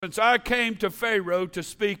Since I came to Pharaoh to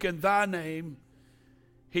speak in thy name,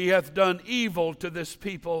 he hath done evil to this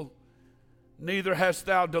people, neither hast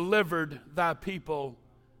thou delivered thy people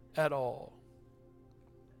at all.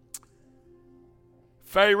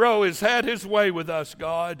 Pharaoh has had his way with us,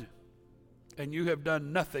 God, and you have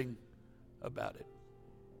done nothing about it.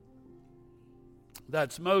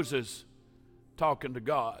 That's Moses talking to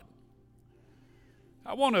God.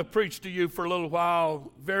 I want to preach to you for a little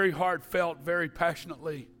while, very heartfelt, very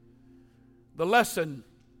passionately, the lesson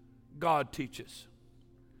God teaches.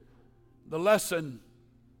 The lesson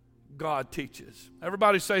God teaches.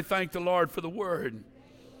 Everybody say, thank the Lord for the word.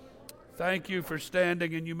 Thank you for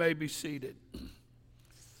standing, and you may be seated.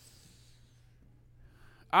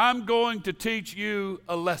 I'm going to teach you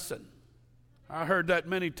a lesson. I heard that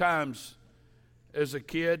many times as a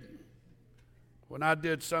kid. When I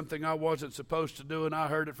did something I wasn't supposed to do, and I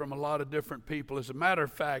heard it from a lot of different people. As a matter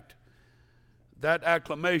of fact, that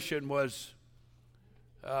acclamation was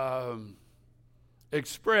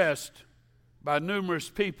expressed by numerous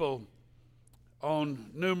people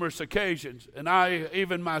on numerous occasions. And I,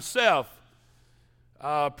 even myself,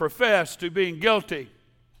 profess to being guilty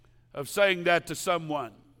of saying that to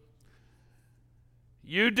someone.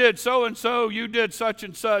 You did so and so, you did such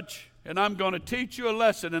and such, and I'm going to teach you a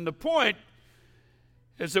lesson. And the point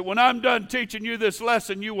is that when I'm done teaching you this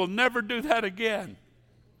lesson, you will never do that again.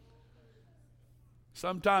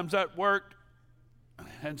 Sometimes that worked,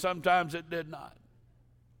 and sometimes it did not.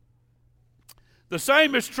 The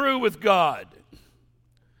same is true with God.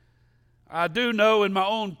 I do know in my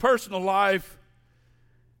own personal life,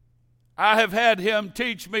 I have had Him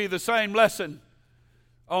teach me the same lesson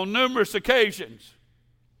on numerous occasions.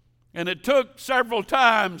 And it took several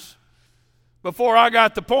times before I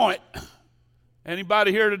got the point.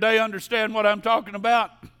 Anybody here today understand what I'm talking about?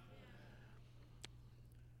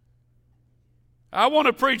 I want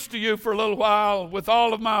to preach to you for a little while with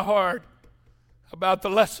all of my heart about the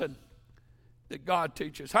lesson that God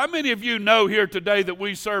teaches. How many of you know here today that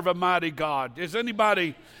we serve a mighty God? Does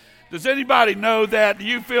anybody know that? Do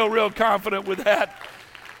you feel real confident with that?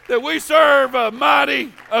 That we serve a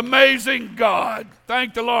mighty, amazing God.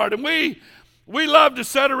 Thank the Lord. And we love to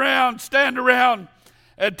stand around,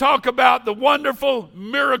 and talk about the wonderful,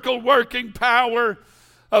 miracle-working power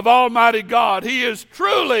of Almighty God. He is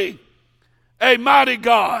truly a mighty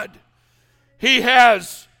God. He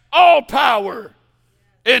has all power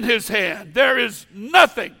in His hand. There is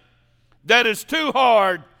nothing that is too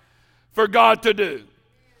hard for God to do.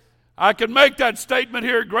 I can make that statement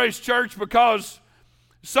here at Grace Church because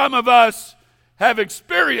some of us have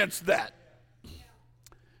experienced that.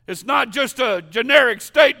 It's not just a generic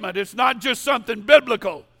statement. It's not just something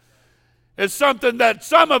biblical. It's something that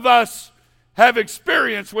some of us have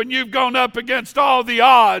experienced when you've gone up against all the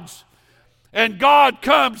odds and God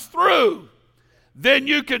comes through. Then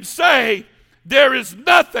you can say there is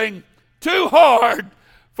nothing too hard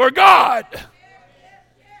for God.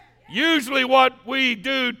 Usually what we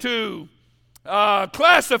do to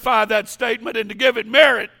classify that statement and to give it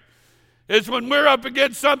merit is when we're up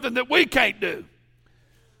against something that we can't do.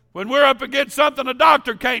 When we're up against something a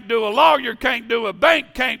doctor can't do, a lawyer can't do, a bank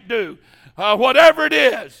can't do, whatever it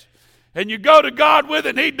is. And you go to God with it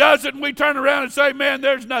and He does it, and we turn around and say, man,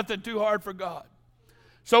 there's nothing too hard for God.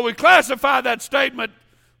 So we classify that statement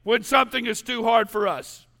when something is too hard for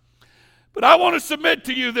us. But I want to submit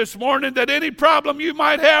to you this morning that any problem you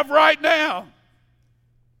might have right now,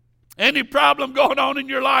 any problem going on in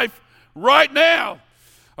your life right now,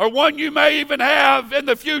 or one you may even have in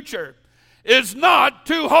the future, is not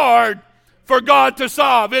too hard for God to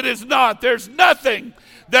solve. It is not. There's nothing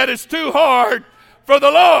that is too hard for the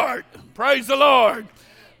Lord. Praise the Lord.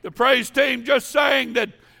 The praise team just saying that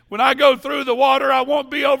when I go through the water, I won't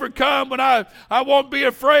be overcome, when I won't be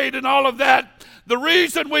afraid and all of that. The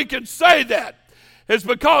reason we can say that is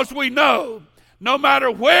because we know no matter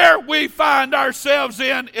where we find ourselves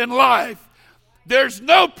in life, there's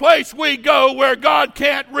no place we go where God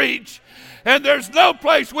can't reach. And there's no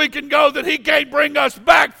place we can go that He can't bring us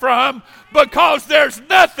back from, because there's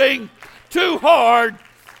nothing too hard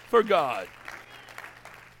for God.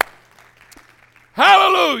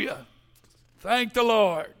 Hallelujah. Thank the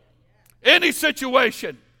Lord. Any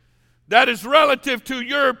situation that is relative to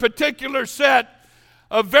your particular set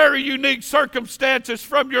of very unique circumstances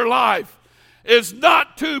from your life is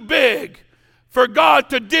not too big for God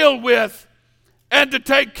to deal with and to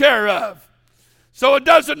take care of. So it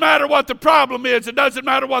doesn't matter what the problem is. It doesn't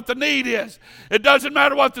matter what the need is. It doesn't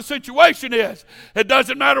matter what the situation is. It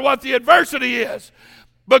doesn't matter what the adversity is.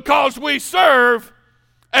 Because we serve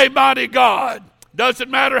a mighty God.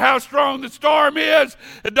 Doesn't matter how strong the storm is.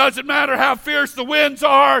 It doesn't matter how fierce the winds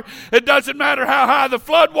are. It doesn't matter how high the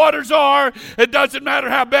floodwaters are. It doesn't matter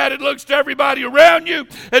how bad it looks to everybody around you.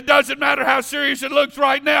 It doesn't matter how serious it looks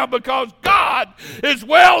right now, because God is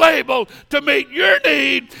well able to meet your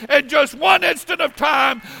need in just one instant of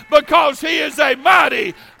time, because He is a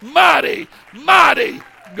mighty, mighty, mighty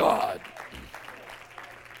God.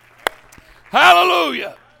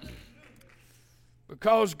 Hallelujah.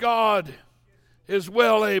 Because God is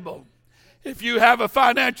well able. If you have a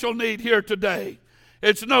financial need here today,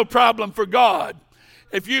 it's no problem for God.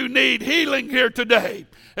 If you need healing here today,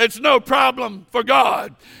 it's no problem for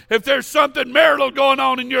God. If there's something marital going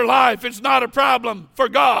on in your life, it's not a problem for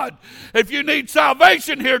God. If you need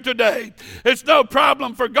salvation here today, it's no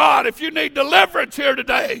problem for God. If you need deliverance here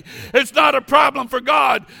today, it's not a problem for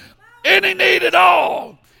God. Any need at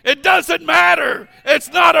all, it doesn't matter.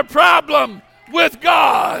 It's not a problem with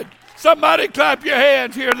God. Somebody clap your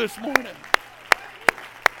hands here this morning.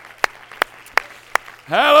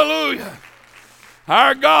 Hallelujah.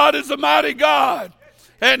 Our God is a mighty God,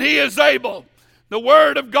 and He is able. The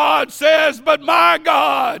Word of God says, but my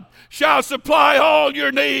God shall supply all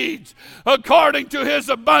your needs according to His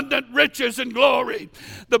abundant riches and glory.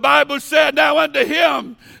 The Bible said, now unto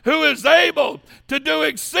Him who is able to do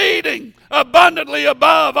exceeding abundantly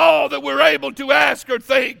above all that we're able to ask or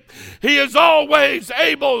think. He is always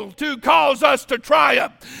able to cause us to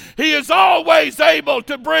triumph. He is always able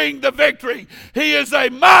to bring the victory. He is a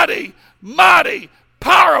mighty, mighty,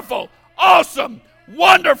 powerful, awesome,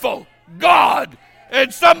 wonderful God.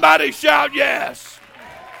 And somebody shout yes.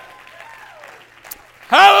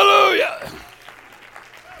 Hallelujah.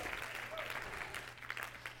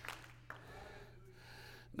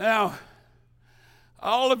 Now,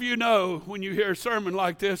 all of you know when you hear a sermon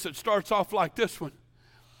like this, it starts off like this one.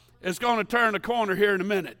 It's going to turn a corner here in a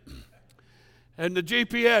minute. And the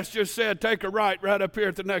GPS just said take a right up here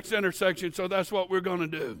at the next intersection, so that's what we're going to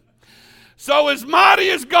do. So as mighty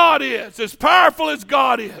as God is, as powerful as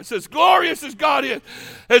God is, as glorious as God is,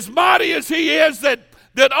 as mighty as He is that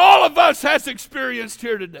all of us has experienced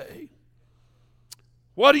here today,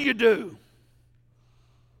 what do?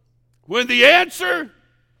 When the answer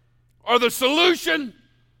or the solution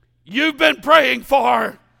you've been praying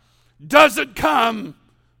for doesn't come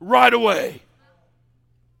right away.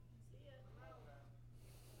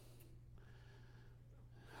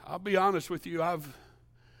 I'll be honest with you, I've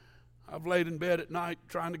laid in bed at night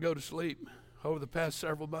trying to go to sleep over the past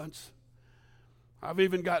several months. I've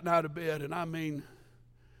even gotten out of bed, and I mean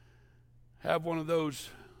have one of those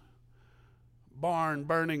barn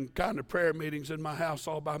burning kind of prayer meetings in my house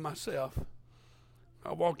all by myself.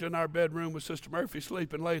 I walked in our bedroom with Sister Murphy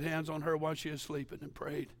sleeping, laid hands on her while she was sleeping, and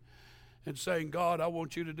prayed and saying, God, I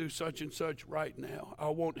want you to do such and such right now. I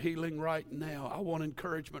want healing right now. I want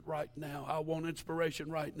encouragement right now. I want inspiration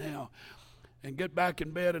right now. And get back in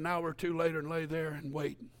bed an hour or two later and lay there and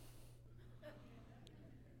wait.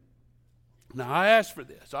 Now, I asked for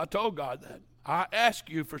this. I told God that. I ask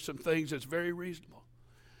you for some things that's very reasonable.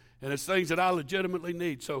 And it's things that I legitimately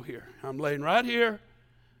need. So here, I'm laying right here,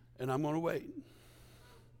 and I'm going to wait.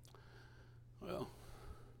 Well,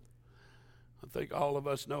 I think all of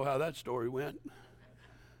us know how that story went.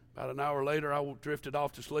 About an hour later, I drifted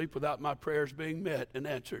off to sleep without my prayers being met and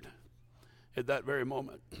answered at that very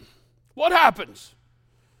moment. What happens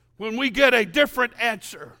when we get a different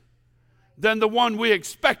answer than the one we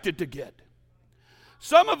expected to get?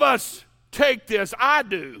 Some of us take this, I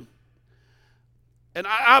do, and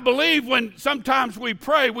I believe when sometimes we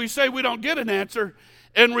pray, we say we don't get an answer.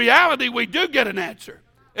 In reality, we do get an answer.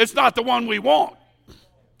 It's not the one we want.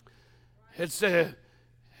 It's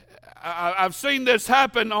I've seen this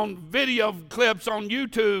happen on video clips on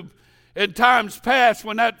YouTube in times past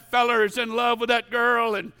when that feller is in love with that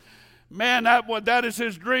girl, and man, that is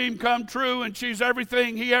his dream come true, and she's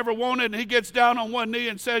everything he ever wanted, and he gets down on one knee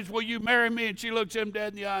and says, will you marry me? And she looks him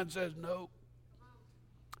dead in the eye and says, no,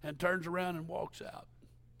 and turns around and walks out.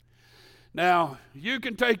 Now, you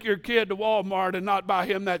can take your kid to Walmart and not buy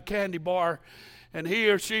him that candy bar, and he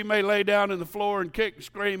or she may lay down on the floor and kick and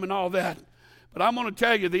scream and all that. But I'm going to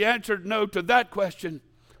tell you, the answer no to that question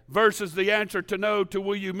versus the answer to no to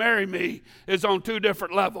will you marry me is on two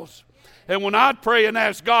different levels. And when I pray and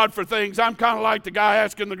ask God for things, I'm kind of like the guy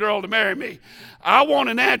asking the girl to marry me. I want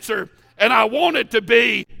an answer, and I want it to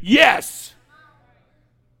be yes.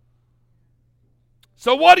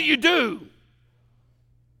 So what do?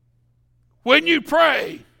 When you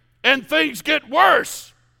pray and things get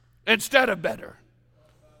worse instead of better?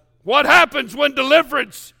 What happens when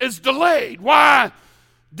deliverance is delayed? Why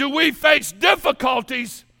do we face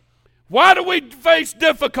difficulties? Why do we face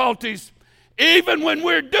difficulties even when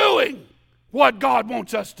we're doing what God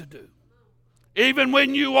wants us to do. Even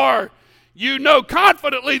when you know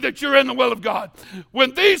confidently that you're in the will of God.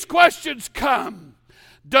 When these questions come,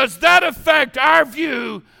 does that affect our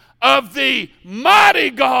view of the mighty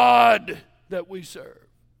God that we serve?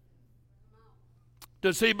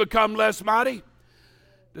 Does he become less mighty?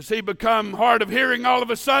 Does he become hard of hearing all of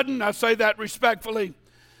a sudden? I say that respectfully.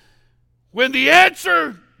 When the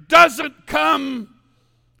answer doesn't come,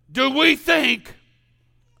 do we think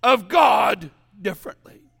of God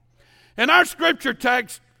differently? In our scripture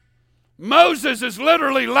text, Moses is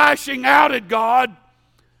literally lashing out at God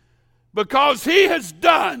because he has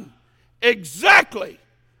done exactly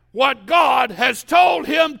what God has told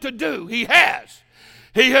him to do. He has.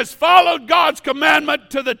 He has followed God's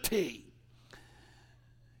commandment to the T.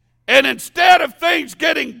 And instead of things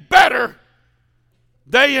getting better,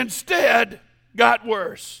 they instead got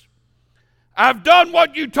worse. I've done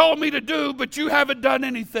what you told me to do, but you haven't done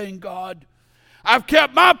anything, God. I've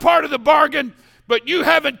kept my part of the bargain, but you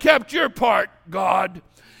haven't kept your part, God.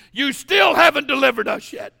 You still haven't delivered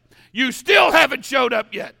us yet. You still haven't showed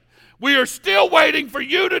up yet. We are still waiting for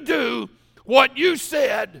you to do what you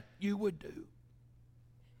said you would do.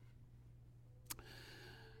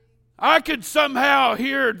 I could somehow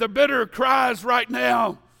hear the bitter cries right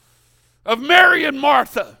now of Mary and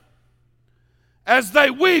Martha as they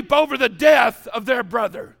weep over the death of their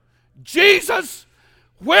brother. Jesus,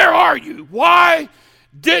 where are you? Why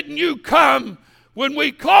didn't you come when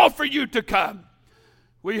we called for you to come?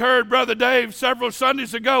 We heard Brother Dave several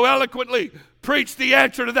Sundays ago eloquently preach the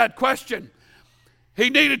answer to that question. He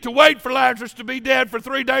needed to wait for Lazarus to be dead for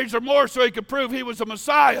 3 days or more so he could prove he was a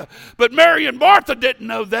Messiah. But Mary and Martha didn't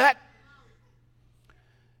know that.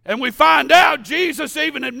 And we find out Jesus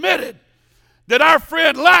even admitted that our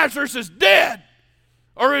friend Lazarus is dead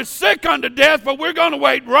or is sick unto death, but we're going to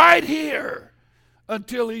wait right here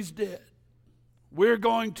until he's dead. We're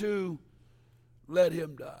going to let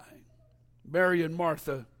him die. Mary and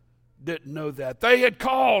Martha didn't know that. They had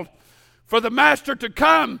called for the master to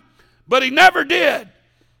come, but he never did.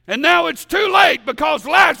 And now it's too late because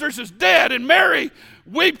Lazarus is dead and Mary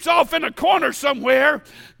weeps off in a corner somewhere.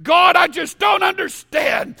 God, I just don't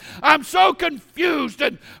understand. I'm so confused.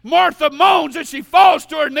 And Martha moans as she falls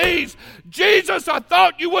to her knees. Jesus, I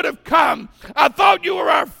thought you would have come. I thought you were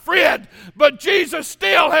our friend. But Jesus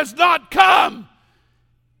still has not come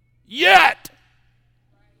yet.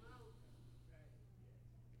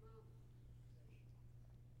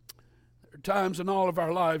 There are times in all of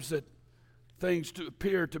our lives that things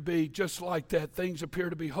appear to be just like that. Things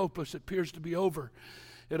appear to be hopeless. It appears to be over.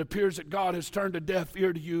 It appears that God has turned a deaf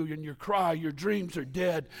ear to you and your cry, your dreams are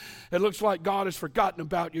dead. It looks like God has forgotten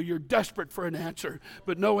about you. You're desperate for an answer,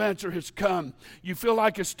 but no answer has come. You feel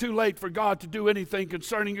like it's too late for God to do anything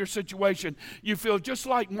concerning your situation. You feel just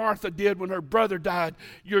like Martha did when her brother died.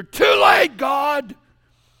 You're too late, God.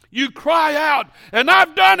 You cry out, and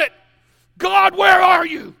I've done it. God, where are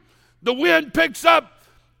you? The wind picks up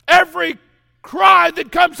every cry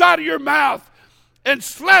that comes out of your mouth and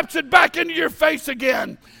slaps it back into your face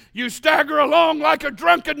again. You stagger along like a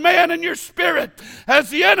drunken man in your spirit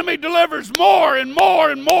as the enemy delivers more and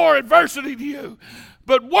more and more adversity to you.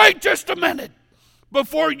 But wait just a minute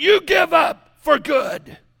before you give up for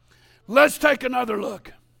good. Let's take another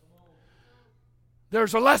look.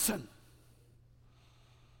 There's a lesson.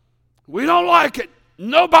 We don't like it.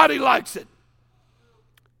 Nobody likes it.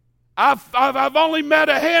 I've only met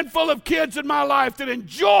a handful of kids in my life that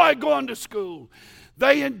enjoy going to school.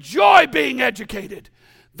 They enjoy being educated.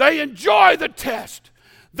 They enjoy the test.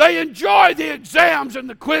 They enjoy the exams and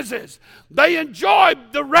the quizzes. They enjoy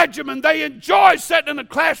the regimen. They enjoy sitting in a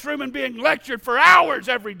classroom and being lectured for hours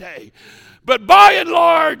every day. But by and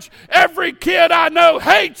large, every kid I know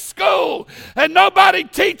hates school, and nobody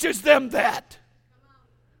teaches them that.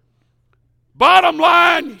 Bottom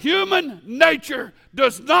line, human nature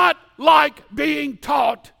does not like being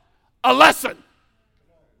taught a lesson.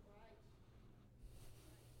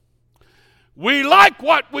 We like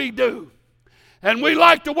what we do, and we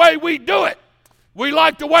like the way we do it. We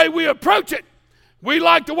like the way we approach it. We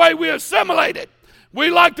like the way we assimilate it. We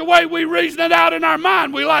like the way we reason it out in our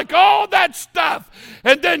mind. We like all that stuff.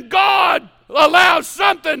 And then God allows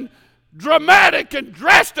something dramatic and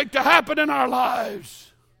drastic to happen in our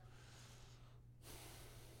lives.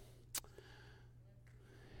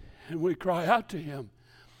 And we cry out to Him.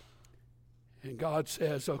 And God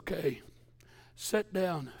says, okay, sit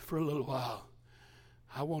down for a little while.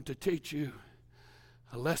 I want to teach you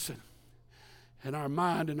a lesson. And our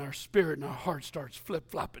mind and our spirit and our heart starts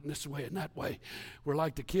flip-flopping this way and that way. We're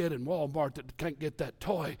like the kid in Walmart that can't get that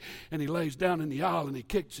toy, and he lays down in the aisle and he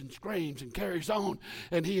kicks and screams and carries on,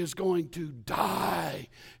 and he is going to die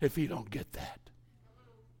if he don't get that.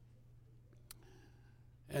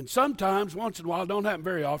 And sometimes, once in a while, don't happen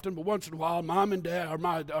very often, but once in a while, mom and dad,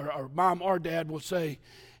 or mom or dad will say,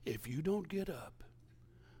 if you don't get up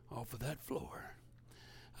off of that floor,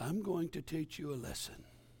 I'm going to teach you a lesson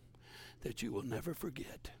that you will never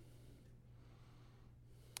forget.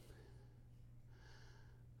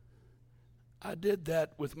 I did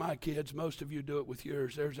that with my kids. Most of you do it with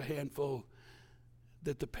yours. There's a handful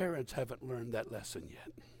that the parents haven't learned that lesson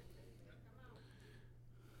yet.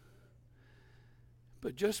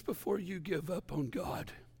 But just before you give up on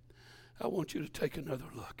God, I want you to take another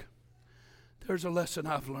look. There's a lesson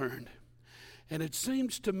I've learned. And it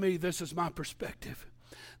seems to me, this is my perspective,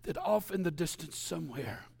 that off in the distance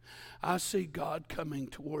somewhere, I see God coming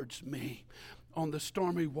towards me on the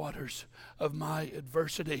stormy waters of my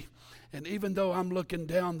adversity. And even though I'm looking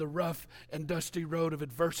down the rough and dusty road of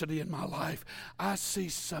adversity in my life, I see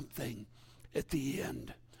something at the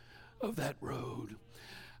end of that road.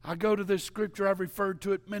 I go to this scripture, I've referred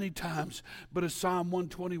to it many times, but it's Psalm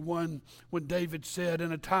 121, when David said,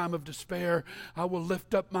 in a time of despair, I will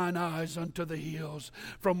lift up mine eyes unto the hills,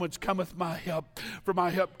 from whence cometh my help. For my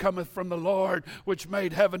help cometh from the Lord, which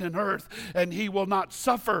made heaven and earth, and he will not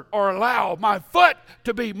suffer or allow my foot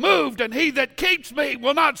to be moved, and he that keeps me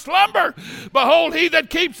will not slumber. Behold, he that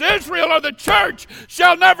keeps Israel, or the church,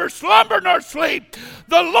 shall never slumber nor sleep.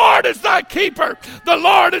 The Lord is thy keeper. The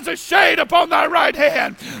Lord is a shade upon thy right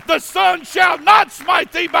hand. The sun shall not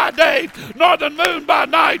smite thee by day, nor the moon by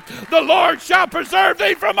night. The Lord shall preserve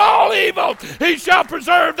thee from all evil. He shall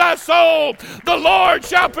preserve thy soul. The Lord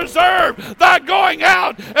shall preserve thy going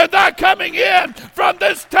out and thy coming in from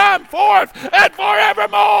this time forth and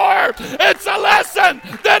forevermore. It's a lesson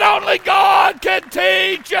that only God can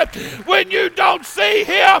teach. When you don't see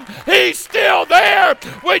him, he's still there.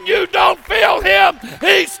 When you don't feel him,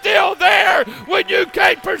 he's still there. When you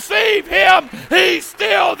can't perceive him, he's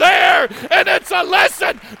still there. And it's a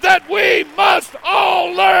lesson that we must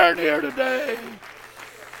all learn here today.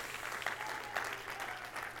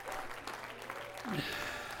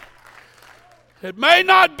 It may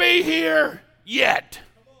not be here yet,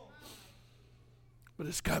 but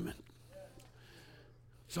it's coming.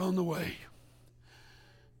 It's on the way.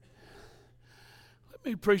 Let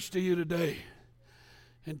me preach to you today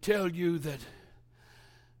and tell you that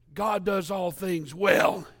God does all things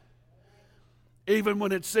well, even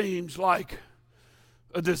when it seems like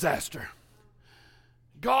a disaster.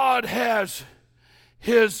 God has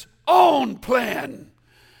his own plan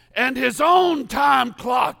and his own time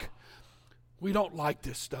clock. We don't like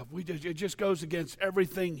this stuff. It just goes against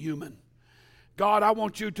everything human. God, I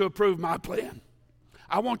want you to approve my plan.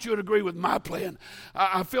 I want you to agree with my plan.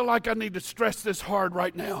 I feel like I need to stress this hard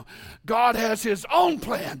right now. God has his own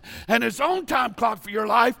plan and his own time clock for your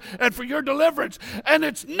life and for your deliverance. And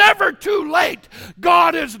it's never too late.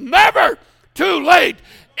 God is never too late,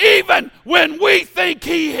 even when we think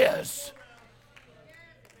he is.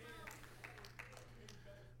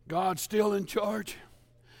 God's still in charge,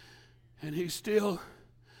 and he's still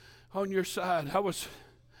on your side. I was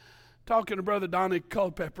talking to Brother Donnie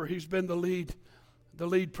Culpepper. He's been the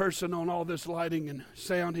lead person on all this lighting and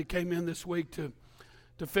sound. He came in this week to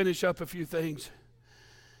finish up a few things,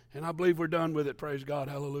 and I believe we're done with it. Praise God.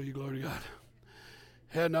 Hallelujah. Glory to God.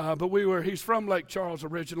 And but he's from Lake Charles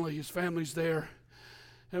originally. His family's there,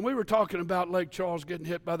 and we were talking about Lake Charles getting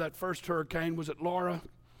hit by that first hurricane. Was it Laura?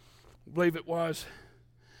 I believe it was.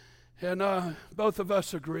 And both of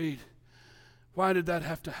us agreed, why did that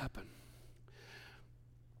have to happen?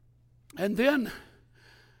 And then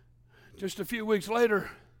just a few weeks later,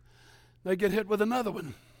 they get hit with another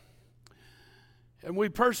one. And we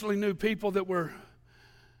personally knew people that were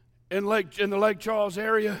in the Lake Charles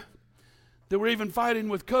area that were even fighting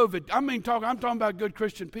with COVID. I'm talking about good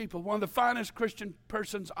Christian people. One of the finest Christian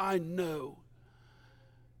persons I know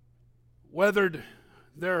weathered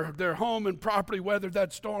their home and property, weathered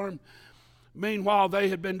that storm. Meanwhile, they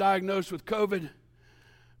had been diagnosed with COVID,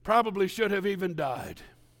 probably should have even died.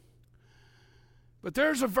 But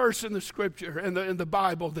there's a verse in the scripture, in the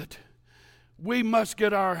Bible, that we must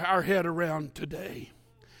get our head around today.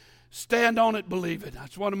 Stand on it, believe it.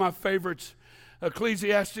 That's one of my favorites,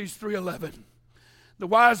 Ecclesiastes 3:11. The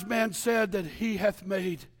wise man said that he hath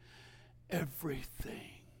made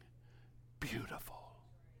everything beautiful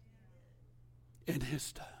in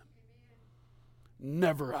his time,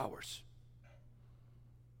 never ours.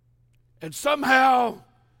 And somehow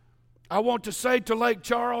I want to say to Lake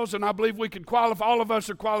Charles, and I believe we can qualify, all of us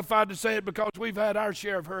are qualified to say it because we've had our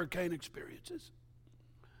share of hurricane experiences.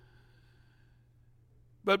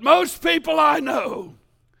 But most people I know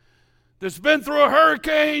that's been through a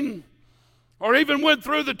hurricane or even went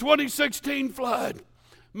through the 2016 flood,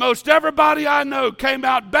 most everybody I know came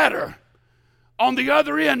out better on the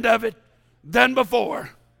other end of it than before.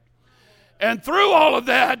 And through all of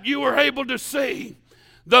that, you were able to see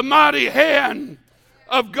the mighty hand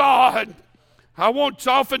of God. I want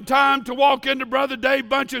oftentimes to walk into Brother Dave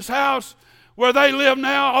Bunch's house where they live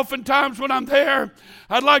now. Oftentimes when I'm there,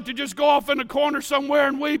 I'd like to just go off in a corner somewhere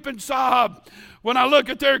and weep and sob. When I look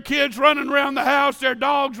at their kids running around the house, their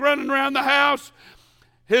dogs running around the house,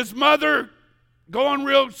 his mother going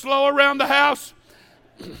real slow around the house.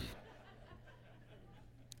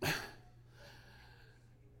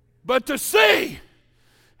 But to see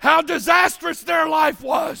how disastrous their life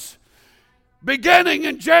was, beginning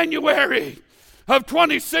in January of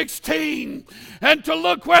 2016, and to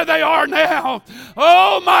look where they are now.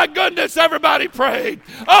 Oh my goodness, everybody prayed.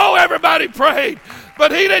 Oh, everybody prayed.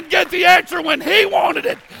 But he didn't get the answer when he wanted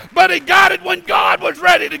it, but he got it when God was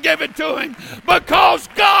ready to give it to him, because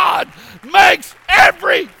God makes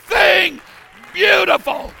everything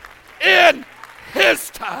beautiful in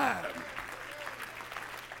his time.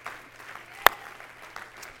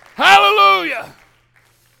 Hallelujah.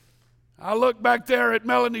 I look back there at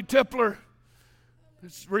Melanie Tipler.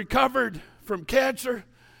 It's recovered from cancer,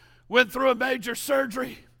 went through a major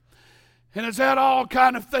surgery, and has had all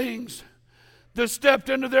kind of things that stepped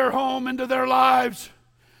into their home, into their lives.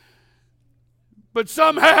 But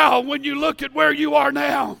somehow, when you look at where you are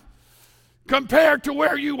now, compared to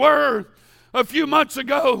where you were a few months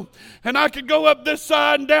ago, and I could go up this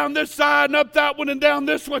side and down this side and up that one and down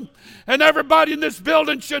this one, and everybody in this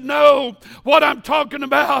building should know what I'm talking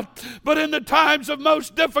about. But in the times of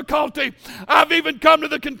most difficulty, I've even come to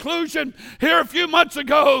the conclusion here a few months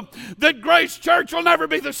ago that Grace Church will never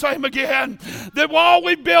be the same again, that all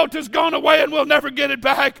we built has gone away and we'll never get it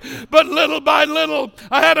back. But little by little,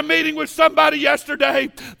 I had a meeting with somebody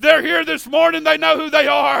yesterday. They're here this morning, they know who they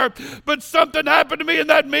are, but something happened to me in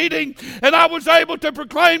that meeting, and I was able to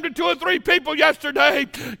proclaim to 2 or 3 people yesterday,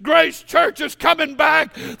 Grace Church is coming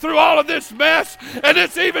back through all of this mess, and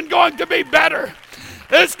it's even going to be better.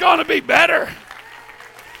 It's going to be better.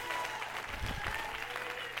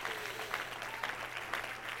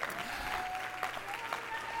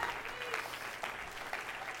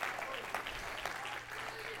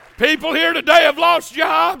 People here today have lost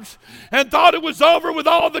jobs and thought it was over with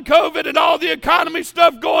all the COVID and all the economy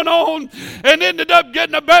stuff going on, and ended up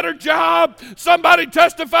getting a better job. Somebody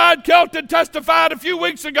testified, Kelton testified a few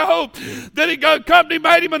weeks ago, that a company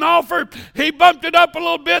made him an offer. He bumped it up a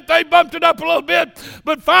little bit, they bumped it up a little bit,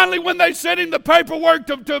 but finally when they sent him the paperwork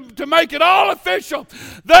to make it all official,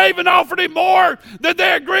 they even offered him more than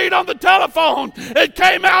they agreed on the telephone. It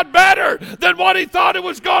came out better than what he thought it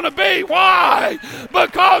was going to be. Why?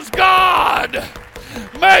 Because God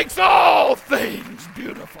makes all things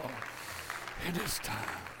beautiful in his time.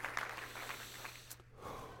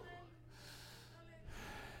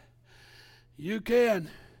 You can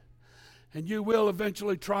and you will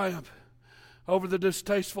eventually triumph over the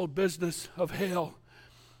distasteful business of hell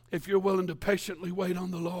if you're willing to patiently wait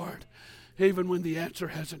on the Lord, even when the answer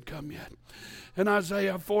hasn't come yet. In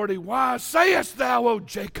Isaiah 40, why sayest thou, O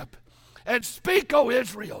Jacob, and speak, O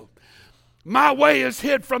Israel, my way is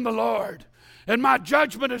hid from the Lord, and my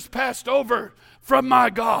judgment is passed over from my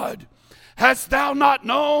God. Hast thou not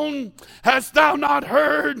known? Hast thou not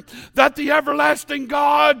heard that the everlasting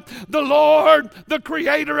God, the Lord, the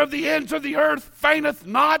creator of the ends of the earth, fainteth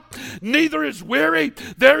not, neither is weary?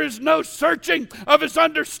 There is no searching of his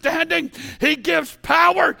understanding. He gives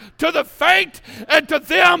power to the faint, and to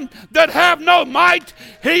them that have no might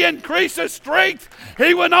he increases strength.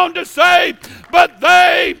 He went on to say, but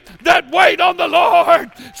they that wait on the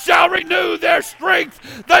Lord shall renew their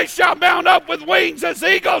strength. They shall mount up with wings as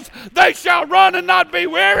eagles. They shall run and not be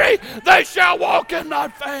weary. They shall walk and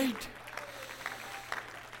not faint.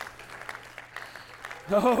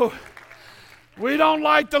 No, we don't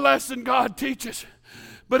like the lesson God teaches,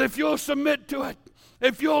 but if you'll submit to it,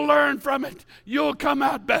 if you'll learn from it, you'll come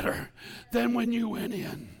out better than when you went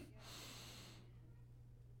in.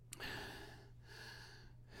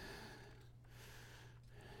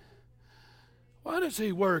 Why does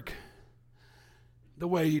he work the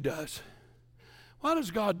way he does? Why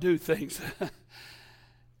does God do things?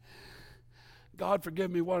 God,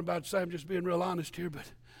 forgive me what I'm about to say. I'm just being real honest here, but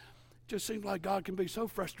it just seems like God can be so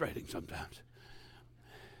frustrating sometimes.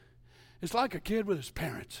 It's like a kid with his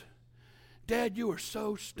parents. Dad, you are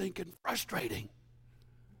so stinking frustrating.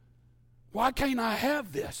 Why can't I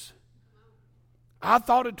have this? I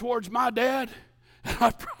thought it towards my dad, and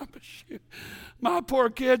I promise you, my poor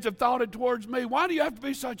kids have thought it towards me. Why do you have to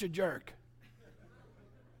be such a jerk?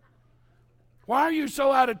 Why are you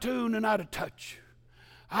so out of tune and out of touch?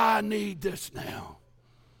 I need this now.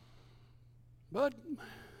 But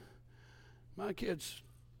my kids,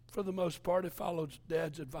 for the most part, have followed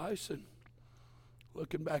Dad's advice, and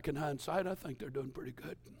looking back in hindsight, I think they're doing pretty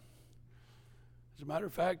good. As a matter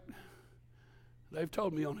of fact, they've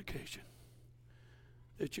told me on occasion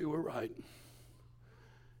that you were right,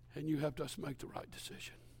 and you helped us make the right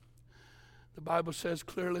decision. The Bible says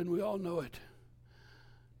clearly, and we all know it,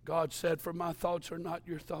 God said, for my thoughts are not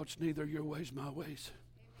your thoughts, neither your ways my ways.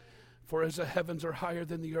 For as the heavens are higher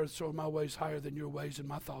than the earth, so are my ways higher than your ways, and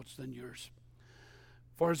my thoughts than yours.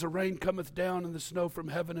 For as the rain cometh down and the snow from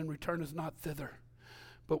heaven, and returneth not thither,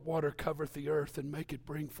 but water covereth the earth, and make it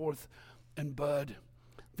bring forth and bud,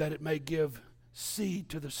 that it may give seed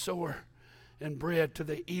to the sower, and bread to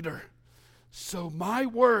the eater. So my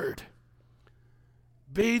word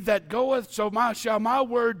be that goeth, shall my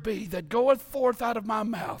word be that goeth forth out of my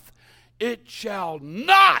mouth. It shall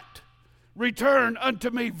not return unto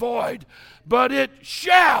me void, but it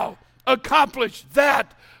shall accomplish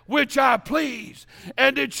that which I please,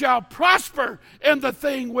 and it shall prosper in the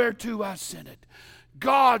thing whereto I sent it.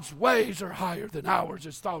 God's ways are higher than ours.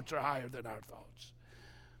 His thoughts are higher than our thoughts.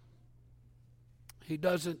 He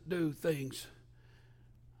doesn't do things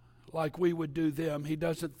like we would do them. He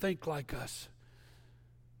doesn't think like us.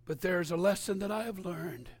 But there's a lesson that I have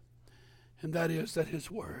learned, and that is that His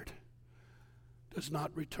word does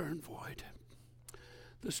not return void.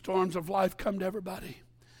 The storms of life come to everybody,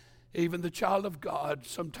 even the child of God.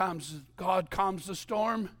 Sometimes God calms the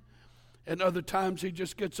storm, and other times He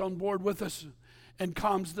just gets on board with us and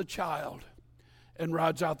calms the child and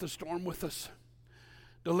rides out the storm with us.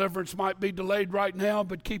 Deliverance might be delayed right now,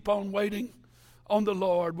 but keep on waiting on the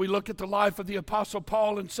Lord. We look at the life of the Apostle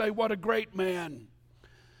Paul and say, what a great man.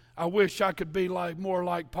 I wish I could be more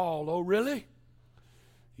like Paul. Oh, really?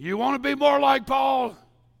 You want to be more like Paul?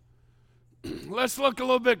 Let's look a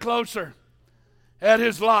little bit closer at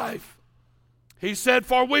his life. He said,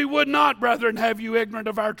 for we would not, brethren, have you ignorant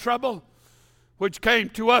of our trouble, which came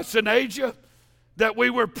to us in Asia, that we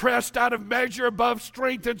were pressed out of measure above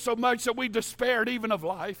strength, and so much that we despaired even of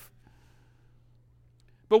life.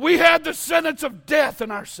 But we had the sentence of death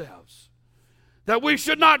in ourselves, that we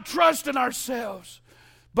should not trust in ourselves,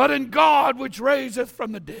 but in God which raiseth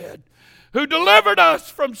from the dead, who delivered us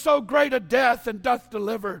from so great a death, and doth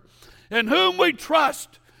deliver, in whom we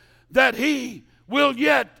trust that He will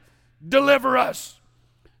yet deliver us.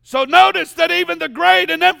 So notice that even the great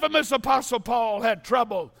and infamous Apostle Paul had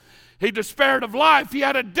trouble. He despaired of life. He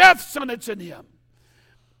had a death sentence in him.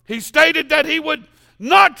 He stated that he would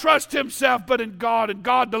not trust himself but in God, and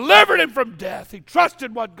God delivered him from death. He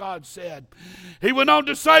trusted what God said. He went on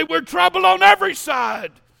to say, we're troubled on every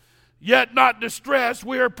side, yet not distressed.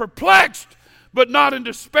 We are perplexed, but not in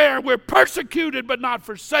despair. We're persecuted, but not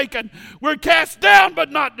forsaken. We're cast down, but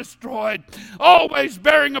not destroyed. Always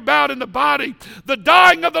bearing about in the body the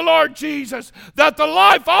dying of the Lord Jesus, that the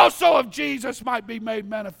life also of Jesus might be made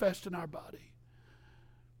manifest in our body.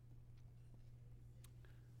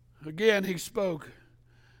 Again, he spoke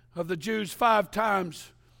of the Jews 5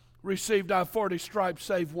 times received I 40 stripes,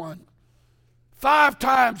 save one. 5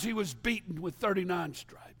 times he was beaten with 39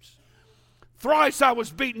 stripes. Thrice I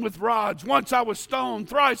was beaten with rods. Once I was stoned.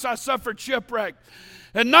 Thrice I suffered shipwreck.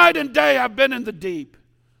 And night and day I've been in the deep.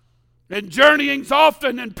 And journeyings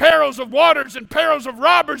often, and perils of waters, and perils of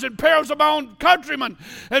robbers, and perils of my own countrymen,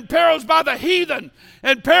 and perils by the heathen,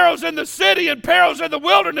 and perils in the city, and perils in the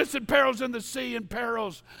wilderness, and perils in the sea, and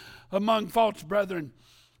perils among false brethren,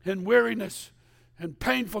 and weariness, and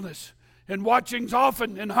painfulness, and watchings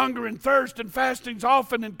often, and hunger and thirst, and fastings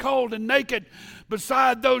often, and cold and naked,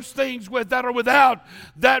 beside those things that are without,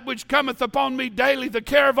 that which cometh upon me daily, the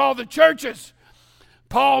care of all the churches.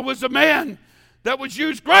 Paul was a man that was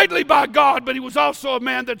used greatly by God, but he was also a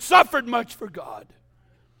man that suffered much for God.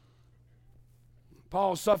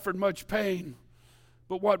 Paul suffered much pain,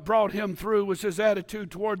 but what brought him through was his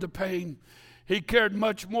attitude toward the pain. He cared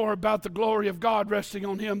much more about the glory of God resting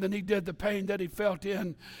on him than he did the pain that he felt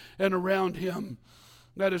in and around him.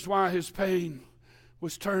 That is why his pain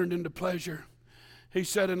was turned into pleasure. He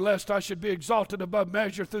said, unless I should be exalted above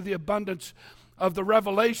measure through the abundance of the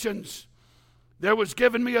revelations, there was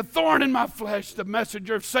given me a thorn in my flesh, the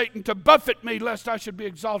messenger of Satan, to buffet me, lest I should be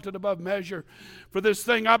exalted above measure. For this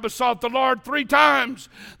thing I besought the Lord 3 times,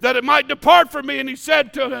 that it might depart from me. And he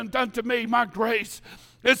said unto me, my grace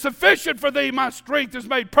is sufficient for thee. My strength is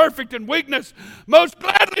made perfect in weakness. Most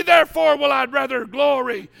gladly, therefore, will I rather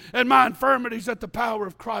glory in my infirmities, that the power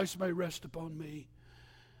of Christ may rest upon me.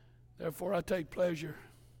 Therefore, I take pleasure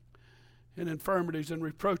in infirmities and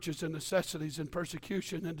reproaches and necessities and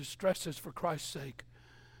persecution and distresses for Christ's sake.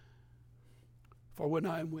 For when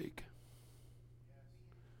I am weak,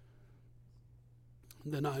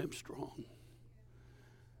 then I am strong.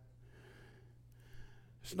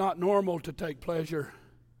 It's not normal to take pleasure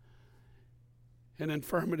in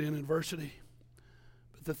infirmity and adversity.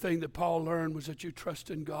 But the thing that Paul learned was that you trust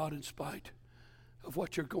in God in spite of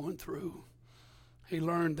what you're going through. He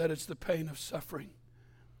learned that it's the pain of suffering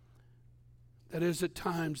that is at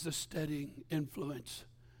times the steadying influence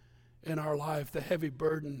in our life. The heavy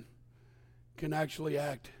burden can actually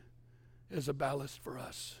act as a ballast for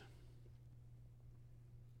us.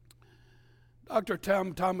 Dr.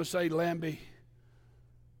 Thomas A. Lambie,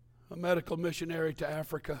 a medical missionary to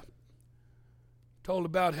Africa, told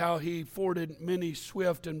about how he forded many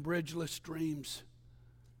swift and bridgeless streams.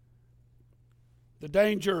 The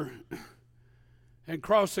danger in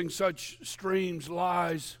crossing such streams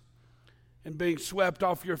lies in being swept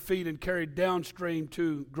off your feet and carried downstream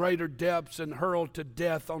to greater depths and hurled to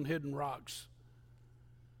death on hidden rocks.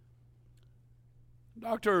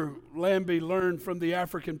 Dr. Lambie learned from the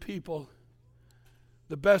African people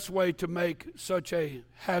the best way to make such a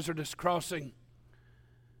hazardous crossing.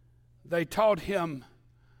 They taught him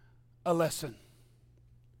a lesson.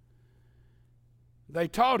 They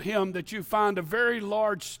taught him that you find a very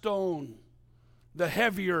large stone, the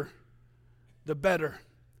heavier, the better,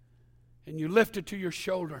 and you lift it to your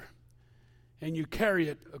shoulder and you carry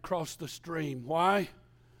it across the stream. Why?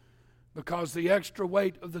 Because the extra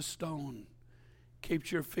weight of the stone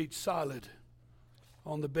keeps your feet solid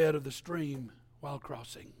on the bed of the stream while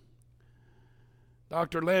crossing.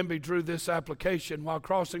 Dr. Lambie drew this application. While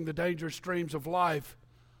crossing the dangerous streams of life,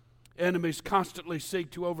 enemies constantly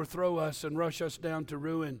seek to overthrow us and rush us down to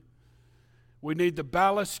ruin. We need the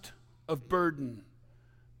ballast of burden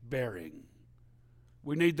bearing.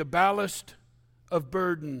 We need the ballast of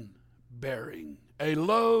burden bearing, a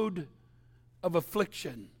load of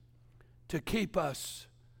affliction to keep us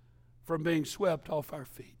from being swept off our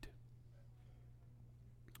feet.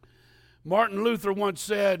 Martin Luther once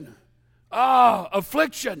said,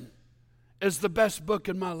 affliction is the best book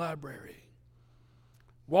in my library.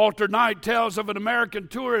 Walter Knight tells of an American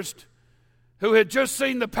tourist who had just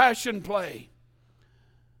seen the Passion play.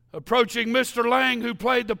 Approaching Mr. Lang, who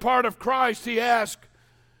played the part of Christ, he asked,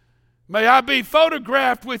 "May I be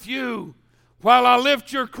photographed with you while I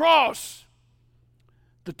lift your cross?"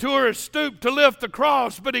 The tourist stooped to lift the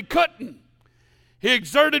cross, but he couldn't. He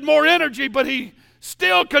exerted more energy, but he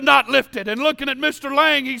still could not lift it. And looking at Mr.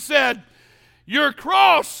 Lang, he said, "Your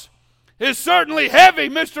cross is certainly heavy."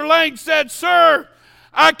 Mr. Lang said, "Sir,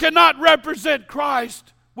 I cannot represent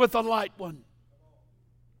Christ with a light one."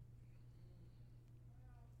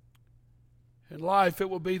 In life, it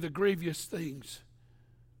will be the grievous things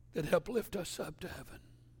that help lift us up to heaven.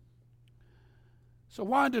 So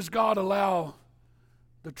why does God allow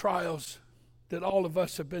the trials that all of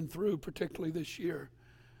us have been through, particularly this year?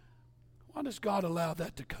 Why does God allow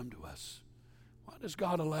that to come to us? Why does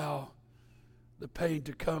God allow the pain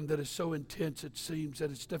to come that is so intense it seems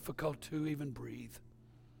that it's difficult to even breathe?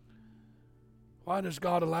 Why does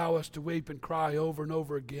God allow us to weep and cry over and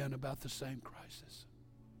over again about the same crisis?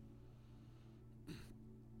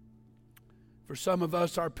 For some of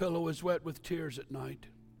us, our pillow is wet with tears at night.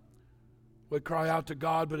 We cry out to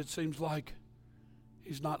God, but it seems like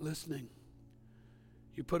He's not listening.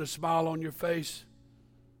 You put a smile on your face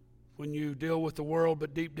when you deal with the world,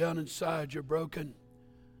 but deep down inside you're broken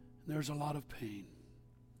and there's a lot of pain.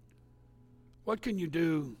 What can you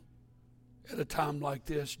do at a time like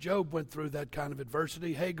this? Job went through that kind of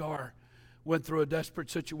adversity. Hagar went through a desperate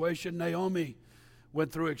situation. Naomi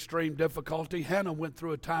went through extreme difficulty. Hannah went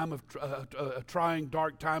through a time of a trying,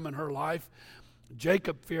 dark time in her life.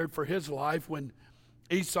 Jacob feared for his life when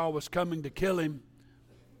Esau was coming to kill him.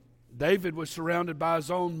 David was surrounded by his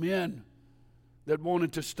own men that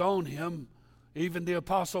wanted to stone him. Even the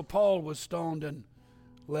Apostle Paul was stoned and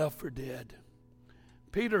left for dead.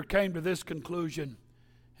 Peter came to this conclusion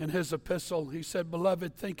in his epistle. He said,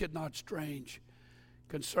 "Beloved, think it not strange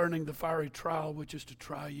concerning the fiery trial which is to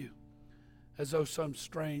try you, as though some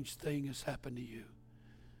strange thing has happened to you.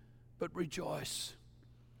 But rejoice,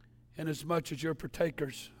 inasmuch as you're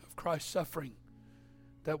partakers of Christ's suffering,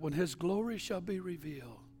 that when His glory shall be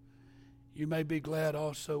revealed, you may be glad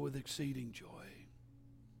also with exceeding joy."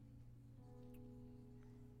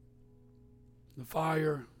 The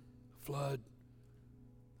fire, the flood,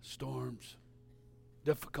 the storms,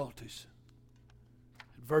 difficulties,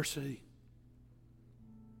 adversity.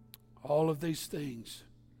 All of these things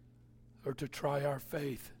are to try our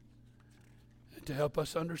faith and to help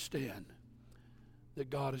us understand that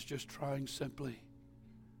God is just trying simply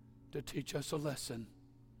to teach us a lesson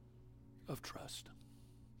of trust.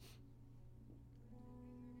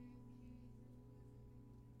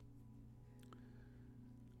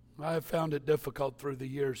 I have found it difficult through the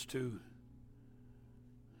years to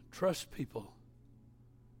trust people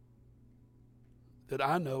that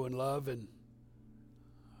I know and love, and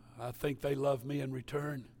I think they love me in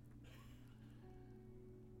return.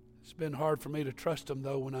 It's been hard for me to trust them,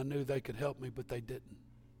 though, when I knew they could help me, but they didn't.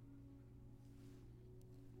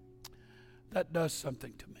 That does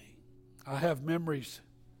something to me. I have memories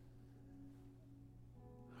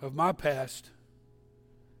of my past,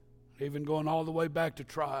 even going all the way back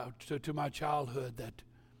to my childhood, that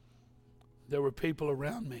there were people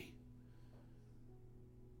around me.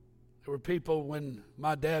 There were people when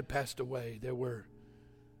my dad passed away. There were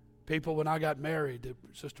people when I got married.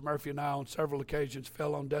 Sister Murphy and I on several occasions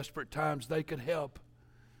fell on desperate times. They could help.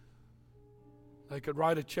 They could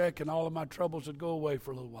write a check and all of my troubles would go away for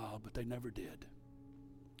a little while, but they never did.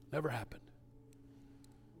 Never happened.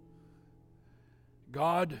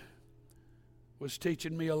 God was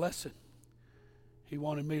teaching me a lesson. He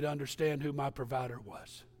wanted me to understand who my provider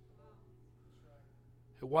was.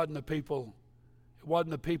 It wasn't the people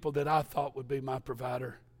that I thought would be my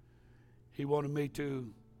provider. He wanted me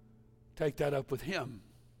to take that up with Him.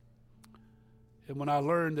 And when I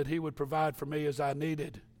learned that He would provide for me as I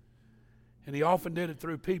needed, and He often did it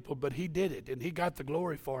through people, but He did it, and He got the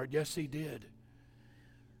glory for it. Yes, He did.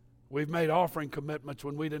 We've made offering commitments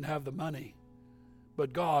when we didn't have the money,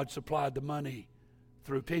 but God supplied the money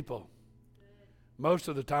through people. Most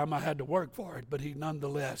of the time I had to work for it, but He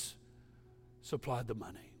nonetheless supplied the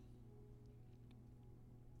money.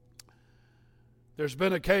 There's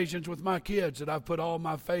been occasions with my kids that I've put all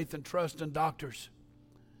my faith and trust in doctors,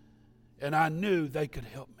 and I knew they could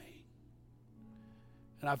help me.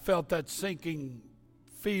 And I felt that sinking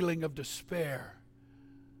feeling of despair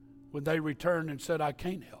when they returned and said, I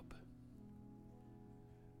can't help.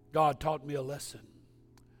 God taught me a lesson.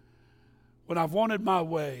 When I've wanted my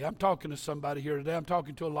way, I'm talking to somebody here today, I'm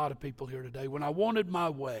talking to a lot of people here today. When I wanted my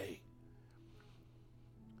way,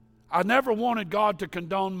 I never wanted God to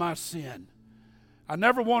condone my sin. I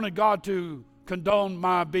never wanted God to condone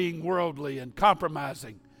my being worldly and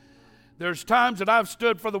compromising. There's times that I've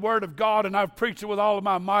stood for the Word of God and I've preached it with all of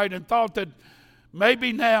my might and thought that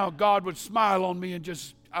maybe now God would smile on me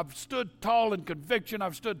and I've stood tall in conviction,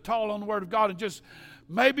 I've stood tall on the Word of God, and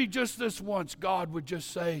maybe just this once God would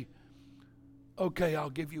just say, okay, I'll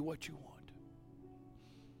give you what you want.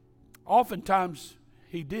 Oftentimes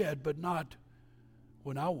He did, but not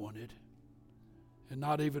when I wanted, and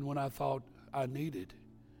not even when I thought I needed.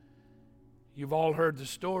 You've all heard the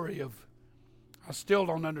story of, I still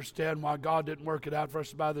don't understand why God didn't work it out for us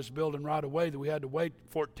to buy this building right away, that we had to wait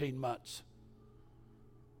 14 months.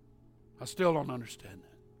 I still don't understand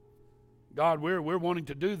that. God, we're wanting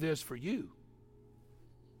to do this for you.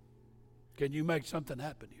 Can you make something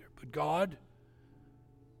happen here? But God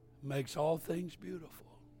makes all things beautiful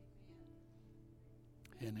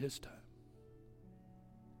in His time.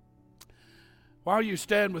 While you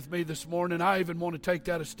stand with me this morning, I even want to take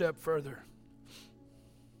that a step further.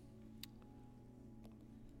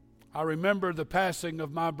 I remember the passing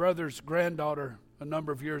of my brother's granddaughter a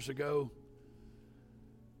number of years ago.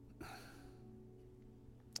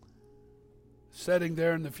 Sitting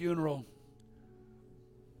there in the funeral,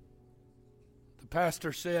 the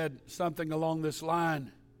pastor said something along this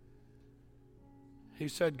line. He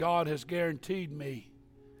said, God has guaranteed me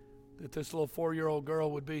that this little 4-year-old girl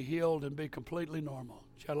would be healed and be completely normal.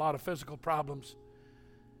 She had a lot of physical problems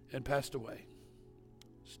and passed away.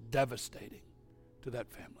 It's devastating to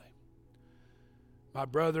that family. My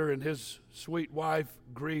brother and his sweet wife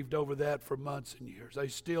grieved over that for months and years. They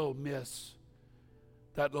still miss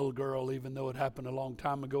that little girl, even though it happened a long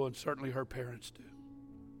time ago, and certainly her parents do.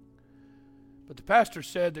 But the pastor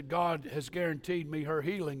said that God has guaranteed me her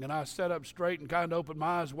healing, and I sat up straight and kind of opened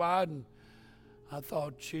my eyes wide, and I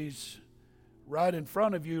thought, she's right in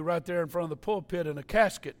front of you, right there in front of the pulpit in a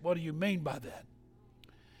casket. What do you mean by that?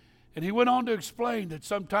 And he went on to explain that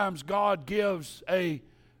sometimes God gives a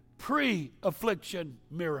pre-affliction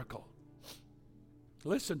miracle.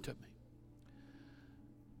 Listen to me.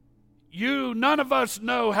 None of us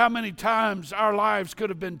know how many times our lives could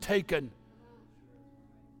have been taken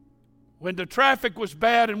when the traffic was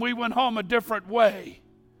bad and we went home a different way.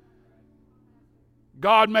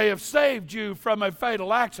 God may have saved you from a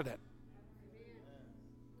fatal accident.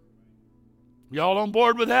 Y'all on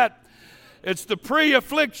board with that? It's the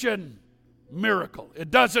pre-affliction miracle. It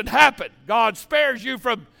doesn't happen. God spares you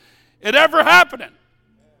from it ever happening.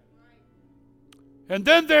 And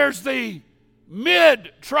then there's the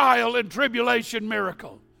mid-trial and tribulation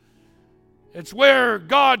miracle. It's where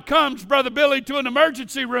God comes, Brother Billy, to an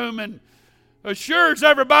emergency room and assures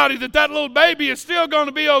everybody that that little baby is still going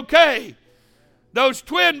to be okay. Those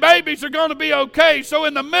twin babies are going to be okay. So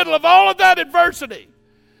in the middle of all of that adversity,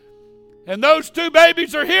 and those two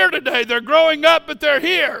babies are here today. They're growing up, but they're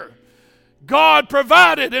here. God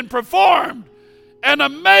provided and performed an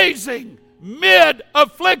amazing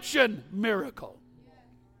mid-affliction miracle.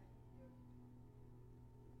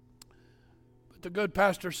 But the good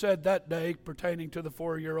pastor said that day, pertaining to the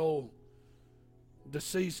 4-year-old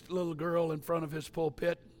deceased little girl in front of his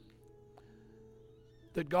pulpit,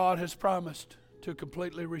 that God has promised to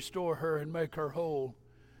completely restore her and make her whole.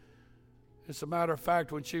 As a matter of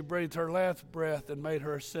fact, when she breathed her last breath and made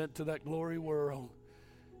her ascent to that glory world,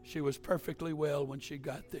 she was perfectly well when she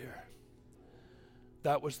got there.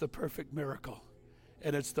 That was the perfect miracle.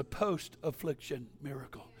 And it's the post-affliction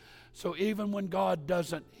miracle. So even when God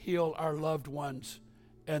doesn't heal our loved ones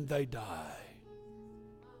and they die.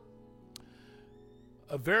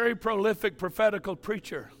 A very prolific prophetical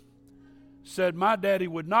preacher said my daddy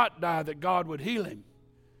would not die that God would heal him.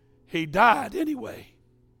 He died anyway.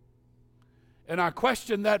 And I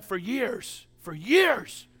questioned that for years,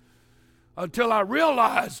 until I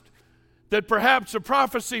realized that perhaps the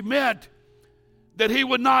prophecy meant that he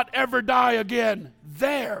would not ever die again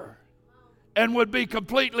there and would be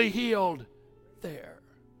completely healed there.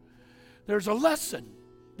 There's a lesson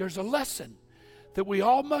that we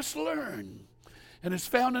all must learn, and it's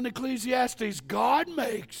found in Ecclesiastes. God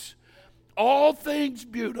makes all things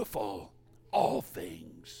beautiful, all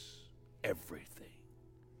things, everything,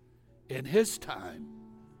 in His time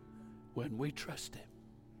when we trust Him.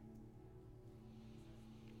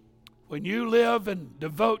 When you live and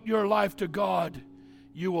devote your life to God,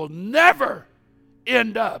 you will never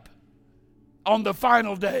end up on the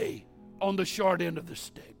final day on the short end of the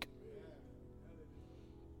stick.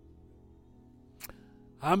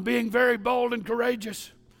 I'm being very bold and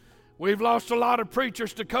courageous. We've lost a lot of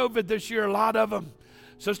preachers to COVID this year, a lot of them.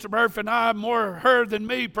 Sister Murphy and I, more her than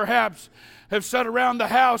me perhaps, have sat around the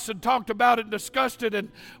house and talked about it and discussed it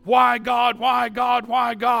and why God, why God,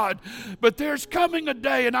 why God. But there's coming a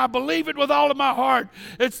day, and I believe it with all of my heart.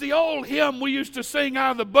 It's the old hymn we used to sing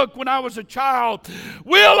out of the book when I was a child.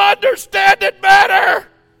 We'll understand it better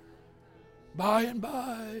by and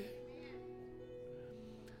by.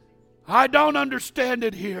 I don't understand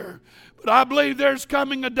it here, but I believe there's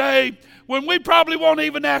coming a day when we probably won't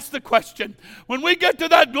even ask the question. When we get to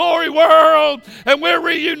that glory world and we're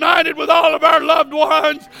reunited with all of our loved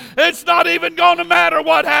ones, it's not even going to matter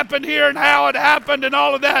what happened here and how it happened and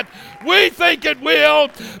all of that. We think it will,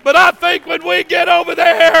 but I think when we get over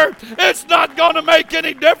there, it's not going to make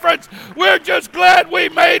any difference. We're just glad we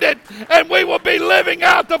made it, and we will be living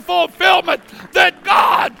out the fulfillment that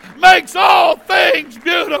God makes all things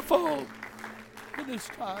beautiful in His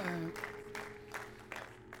time.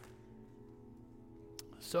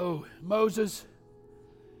 So, Moses,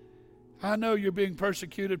 I know you're being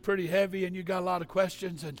persecuted pretty heavy and you got a lot of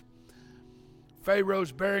questions, and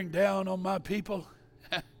Pharaoh's bearing down on my people.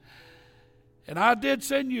 And I did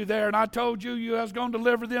send you there, and I told you I was going to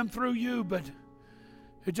deliver them through you, but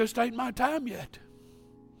it just ain't my time yet.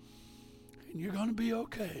 And you're going to be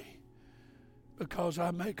okay because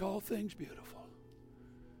I make all things beautiful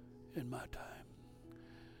in my time.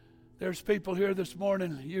 There's people here this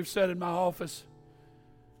morning, you've sat in my office,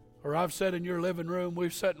 or I've sat in your living room,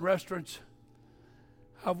 we've sat in restaurants.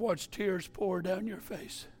 I've watched tears pour down your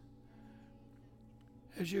face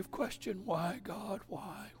as you've questioned, why, God,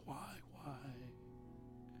 why?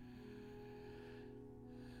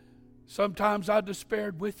 Sometimes I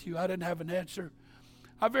despaired with you. I didn't have an answer.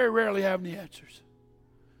 I very rarely have any answers.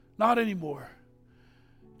 Not anymore.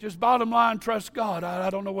 Just bottom line, trust God. I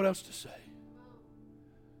don't know what else to say.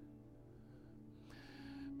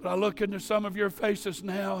 But I look into some of your faces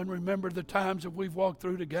now and remember the times that we've walked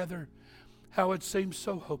through together, how it seems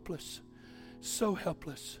so hopeless, so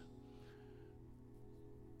helpless.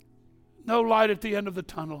 No light at the end of the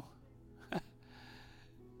tunnel.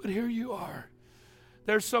 But here you are.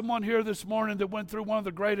 There's someone here this morning that went through one of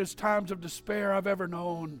the greatest times of despair I've ever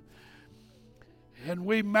known. And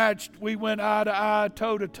we went eye to eye,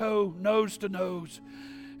 toe to toe, nose to nose.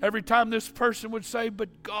 Every time this person would say,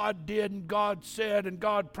 but God did and God said and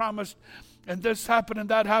God promised, and this happened and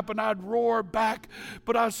that happened, I'd roar back,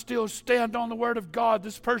 but I still stand on the Word of God.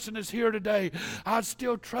 This person is here today. I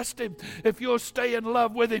still trust him. If you'll stay in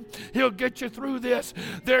love with him, he'll get you through this.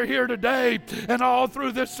 They're here today, and all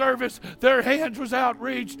through this service, their hands was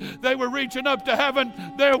outreached. They were reaching up to heaven.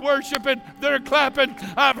 They're worshiping. They're clapping.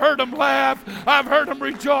 I've heard them laugh. I've heard them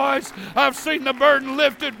rejoice. I've seen the burden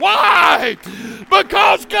lifted. Why?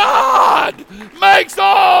 Because God makes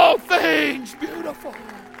all things beautiful.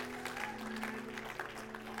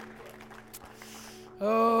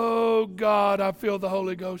 Oh, God, I feel the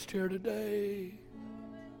Holy Ghost here today.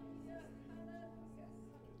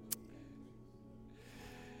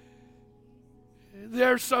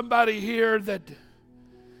 There's somebody here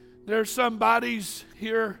there's somebody's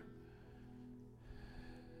here.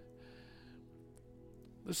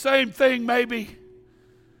 The same thing maybe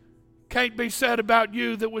can't be said about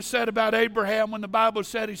you that was said about Abraham when the Bible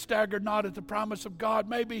said he staggered not at the promise of God.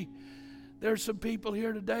 Maybe there's some people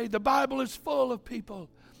here today. The Bible is full of people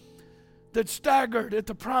that staggered at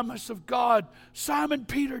the promise of God. Simon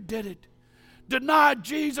Peter did it. Denied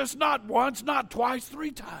Jesus not once, not twice,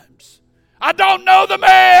 3 times. I don't know the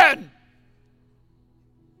man.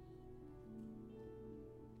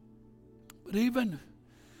 But even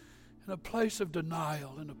in a place of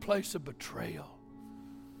denial, in a place of betrayal,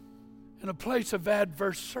 in a place of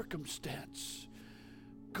adverse circumstance,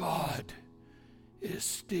 God is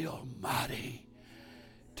still mighty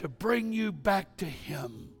to bring you back to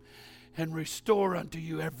Him and restore unto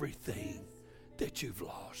you everything that you've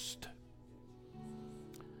lost.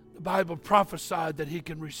 The Bible prophesied that He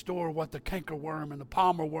can restore what the cankerworm and the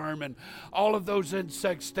palmer worm and all of those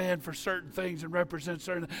insects stand for certain things and represent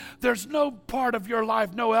certain. There's no part of your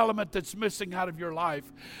life, no element that's missing out of your life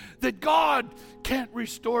that God can't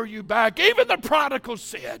restore you back. Even the prodigal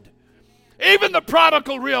said, even the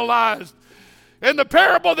prodigal realized in the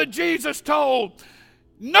parable that Jesus told,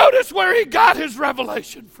 notice where he got his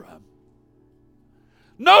revelation from.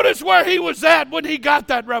 Notice where he was at when he got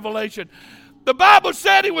that revelation. The Bible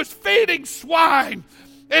said he was feeding swine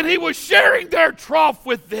and he was sharing their trough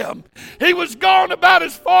with them. He was gone about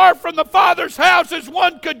as far from the Father's house as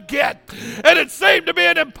one could get. And it seemed to be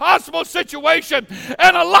an impossible situation.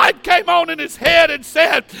 And a light came on in his head and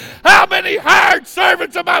said, how many hired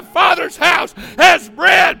servants of my Father's house has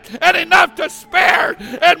bread and enough to spare?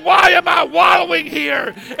 And why am I wallowing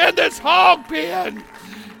here in this hog pen?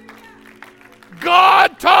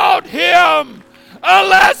 God taught him a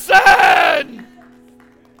lesson.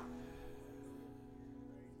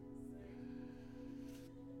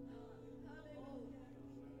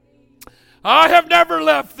 I have never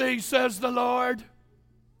left thee, says the Lord.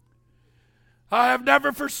 I have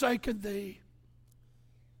never forsaken thee.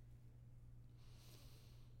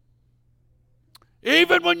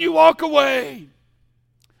 Even when you walk away,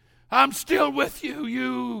 I'm still with you.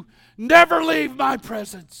 You never leave my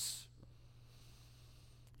presence.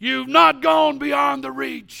 You've not gone beyond the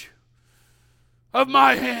reach of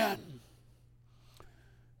my hand.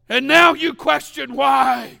 And now you question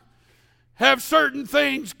why have certain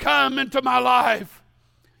things come into my life.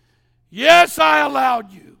 Yes, I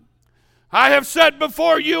allowed you. I have set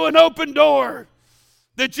before you an open door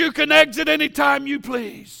that you can exit anytime you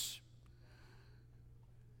please.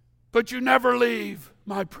 But you never leave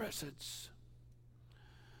my presence.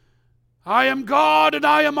 I am God and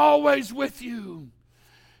I am always with you.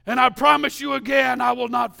 And I promise you again, I will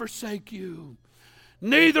not forsake you.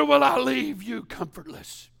 Neither will I leave you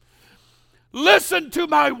comfortless. Listen to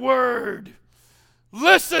my word.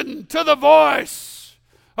 Listen to the voice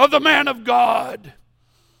of the man of God.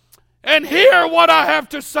 And hear what I have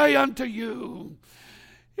to say unto you.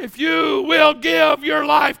 If you will give your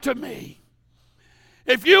life to me,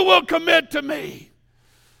 if you will commit to me,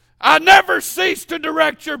 I never cease to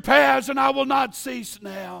direct your paths, and I will not cease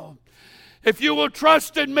now. If you will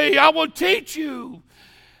trust in me, I will teach you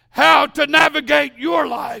how to navigate your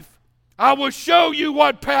life. I will show you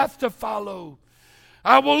what path to follow.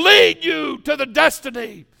 I will lead you to the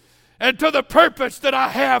destiny and to the purpose that I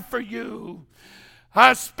have for you.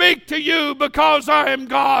 I speak to you because I am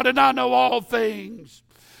God and I know all things.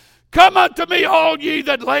 Come unto me, all ye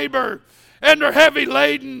that labor and are heavy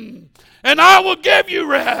laden, and I will give you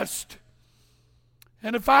rest.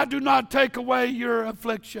 And if I do not take away your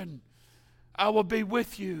affliction, I will be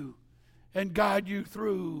with you and guide you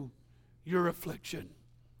through your affliction.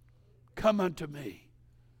 Come unto me,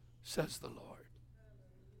 says the Lord.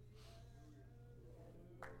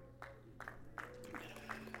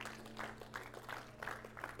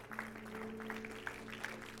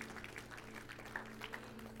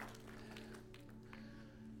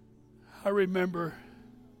 I remember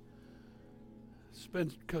this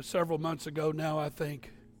been several months ago now, I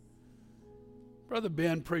think. Brother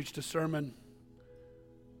Ben preached a sermon.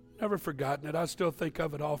 Never forgotten it. I still think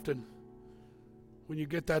of it often. When you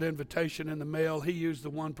get that invitation in the mail, he used the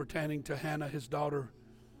one pertaining to Hannah, his daughter,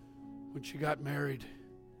 when she got married.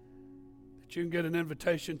 That you can get an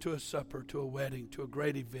invitation to a supper, to a wedding, to a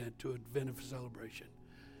great event, to an event of celebration.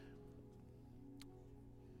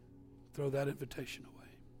 Throw that invitation away.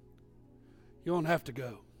 You won't have to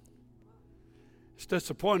go. It's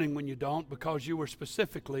disappointing when you don't, because you were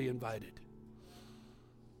specifically invited.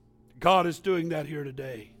 God is doing that here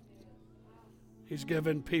today. He's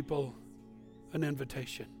given people an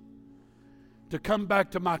invitation to come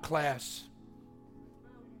back to my class.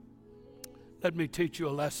 Let me teach you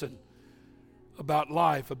a lesson about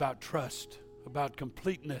life, about trust, about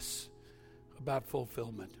completeness, about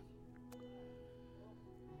fulfillment.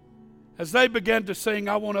 As they began to sing,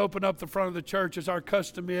 I want to open up the front of the church as our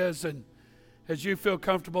custom is, and as you feel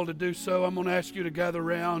comfortable to do so, I'm going to ask you to gather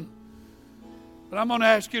around. But I'm going to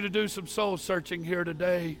ask you to do some soul searching here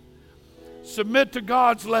today. Submit to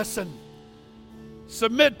God's lesson.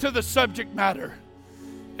 Submit to the subject matter.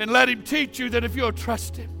 And let Him teach you that if you'll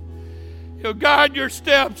trust Him, He'll guide your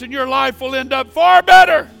steps and your life will end up far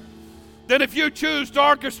better than if you choose to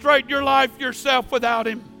orchestrate your life yourself without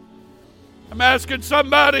Him. I'm asking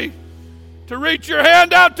somebody to reach your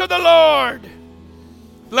hand out to the Lord.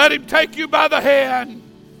 Let Him take you by the hand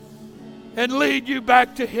and lead you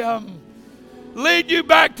back to Him. Lead you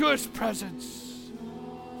back to His presence.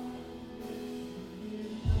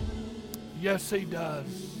 Yes, He does.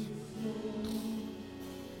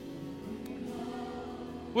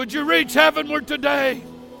 Would you reach heavenward today?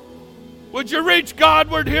 Would you reach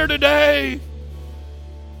Godward here today?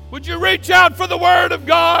 Would you reach out for the Word of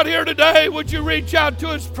God here today? Would you reach out to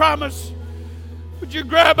His promise? Would you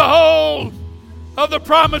grab a hold of the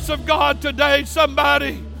promise of God today?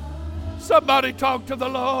 Somebody talk to the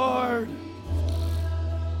Lord.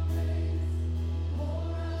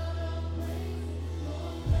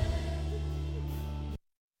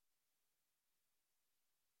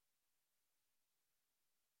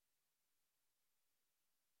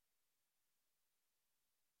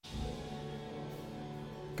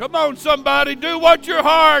 Come on, somebody, do what your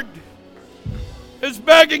heart is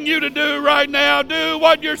begging you to do right now. Do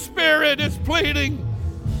what your spirit is pleading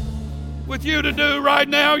with you to do right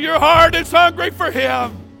now. Your heart is hungry for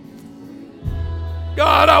Him.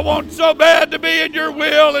 God, I want so bad to be in your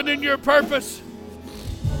will and in your purpose.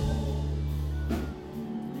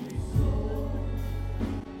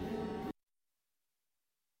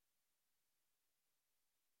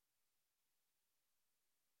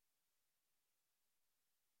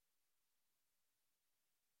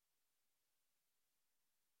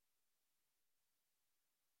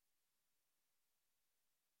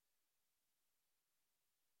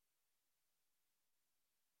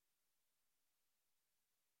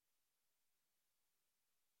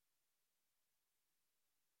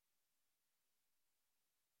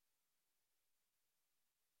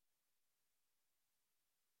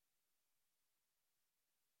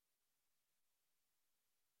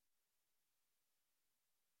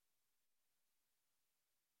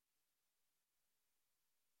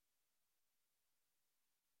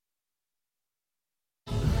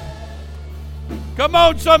 Come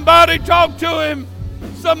on, somebody talk to Him.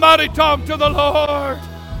 Somebody talk to the Lord.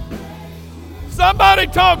 Somebody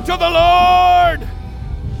talk to the Lord.